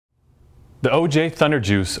The OJ Thunder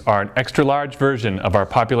Juice are an extra large version of our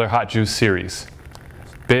popular Hot Juice series.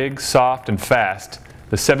 Big, soft, and fast,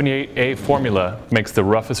 the 78A formula makes the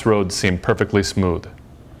roughest roads seem perfectly smooth.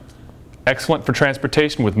 Excellent for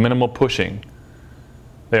transportation with minimal pushing.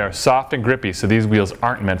 They are soft and grippy, so these wheels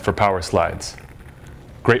aren't meant for power slides.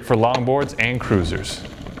 Great for longboards and cruisers.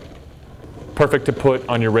 Perfect to put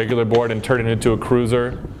on your regular board and turn it into a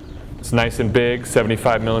cruiser. It's nice and big,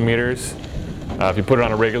 75 millimeters. If you put it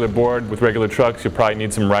on a regular board with regular trucks, you'll probably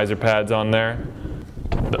need some riser pads on there.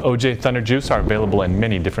 The OJ Thunder Juice are available in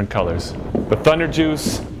many different colors. The Thunder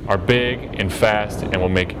Juice are big and fast and will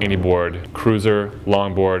make any board, cruiser,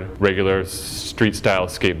 longboard, regular, street style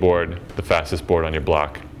skateboard, the fastest board on your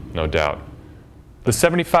block, no doubt. The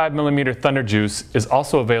 75 millimeter Thunder Juice is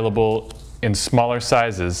also available in smaller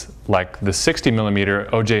sizes like the 60 millimeter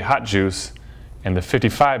OJ Hot Juice and the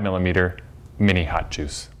 55 millimeter Mini Hot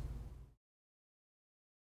Juice.